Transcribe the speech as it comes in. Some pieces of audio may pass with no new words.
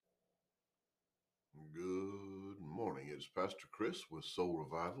is Pastor Chris with Soul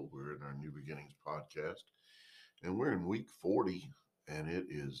Revival. We're in our New Beginnings podcast, and we're in week 40, and it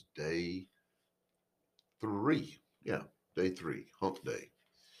is day 3. Yeah, day 3, hump day.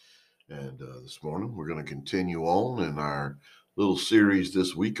 And this morning, we're going to continue on in our little series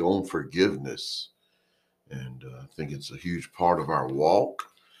this week on forgiveness. And I think it's a huge part of our walk.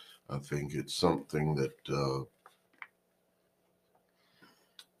 I think it's something that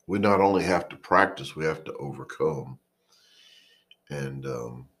we not only have to practice, we have to overcome. And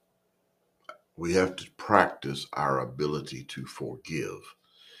we have to practice our ability to forgive.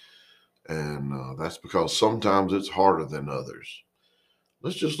 And that's because sometimes it's harder than others.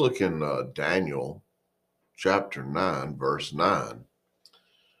 Let's just look in Daniel chapter 9, verse 9.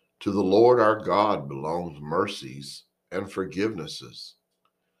 To the Lord our God belongs mercies and forgivenesses,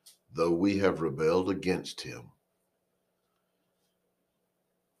 though we have rebelled against him.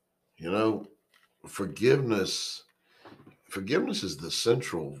 You know, forgiveness is the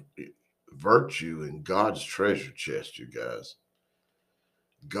central virtue in God's treasure chest, you guys.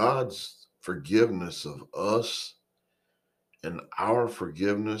 God's forgiveness of us and our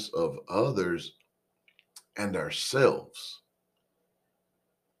forgiveness of others and ourselves.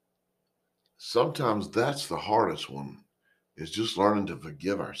 Sometimes that's the hardest one, is just learning to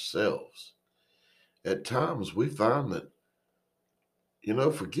forgive ourselves. At times we find that,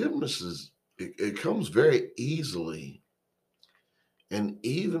 forgiveness it comes very easily, and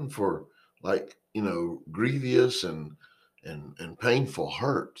even for grievous and painful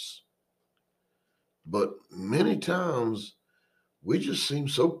hurts. But many times we just seem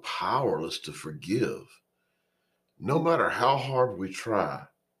so powerless to forgive, no matter how hard we try.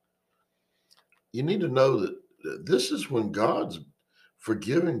 You need to know that this is when God's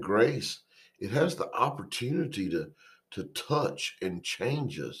forgiving grace, it has the opportunity to touch and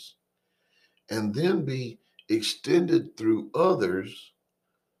change us and then be extended through others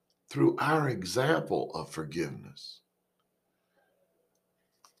through our example of forgiveness.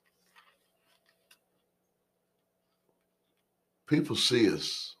 People see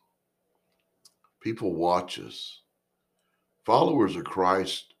us, people watch us. Followers of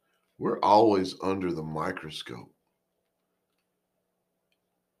Christ, we're always under the microscope.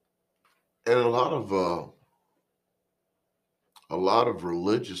 And a lot of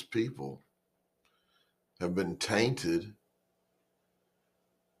religious people have been tainted,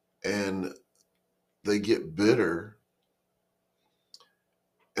 and they get bitter,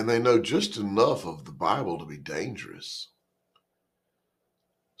 and they know just enough of the Bible to be dangerous.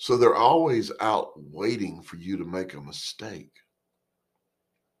 So they're always out waiting for you to make a mistake.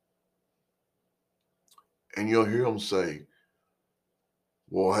 And you'll hear them say,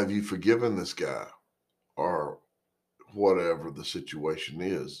 well, have you forgiven this guy? Or whatever the situation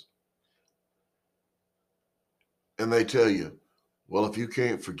is. And they tell you, well, if you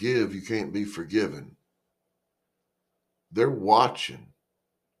can't forgive, you can't be forgiven. They're watching.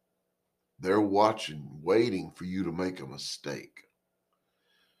 They're watching, waiting for you to make a mistake.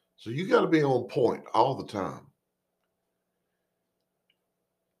 So you got to be on point all the time.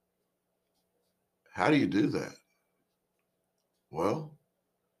 How do you do that? Well,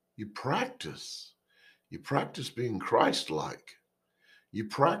 you practice. You practice being Christ-like. You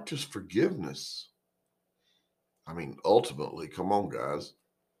practice forgiveness. I mean, ultimately, come on, guys.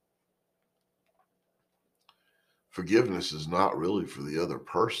 Forgiveness is not really for the other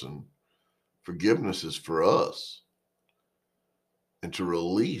person. Forgiveness is for us. And to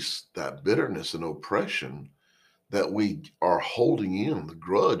release that bitterness and oppression that we are holding in, the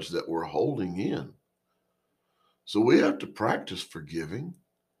grudge that we're holding in. So we have to practice forgiving.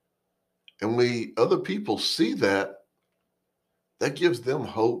 And other people see that gives them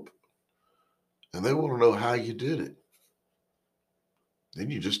hope, and they want to know how you did it. Then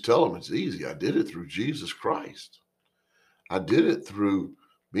you just tell them it's easy. I did it through Jesus Christ. I did it through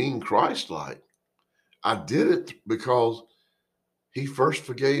being Christ-like. I did it because he first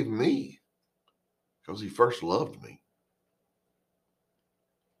forgave me, because he first loved me.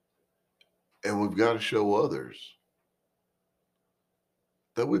 And we've got to show others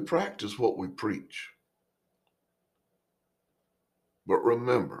that we practice what we preach. But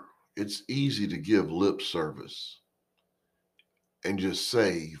remember, it's easy to give lip service and just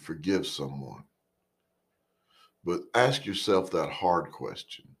say you forgive someone. But ask yourself that hard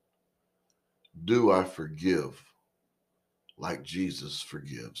question. Do I forgive like Jesus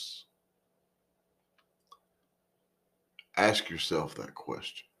forgives? Ask yourself that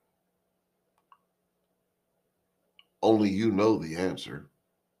question. Only you know the answer.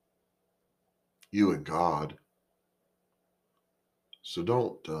 You and God. So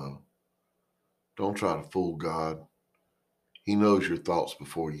don't try to fool God. He knows your thoughts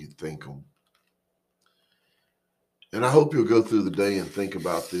before you think them. And I hope you'll go through the day and think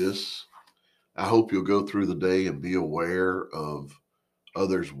about this. I hope you'll go through the day and be aware of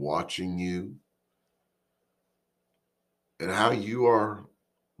others watching you and how you are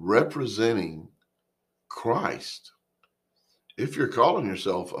representing Christ. If you're calling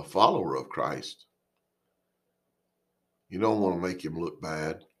yourself a follower of Christ, you don't want to make him look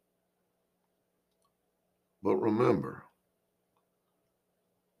bad. But remember,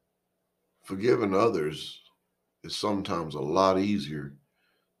 forgiving others is sometimes a lot easier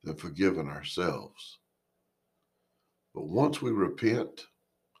than forgiving ourselves. But once we repent,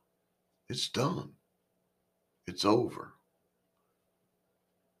 it's done. It's over.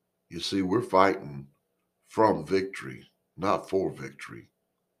 You see, we're fighting from victory, not for victory.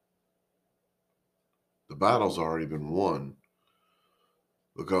 The battle's already been won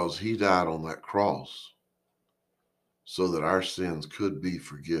because he died on that cross so that our sins could be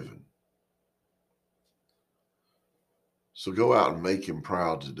forgiven. So go out and make him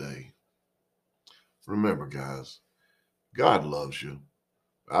proud today. Remember, guys, God loves you.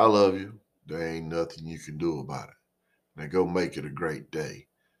 I love you. There ain't nothing you can do about it. Now go make it a great day.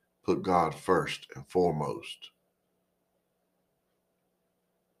 Put God first and foremost.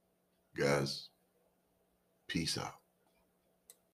 Guys, peace out.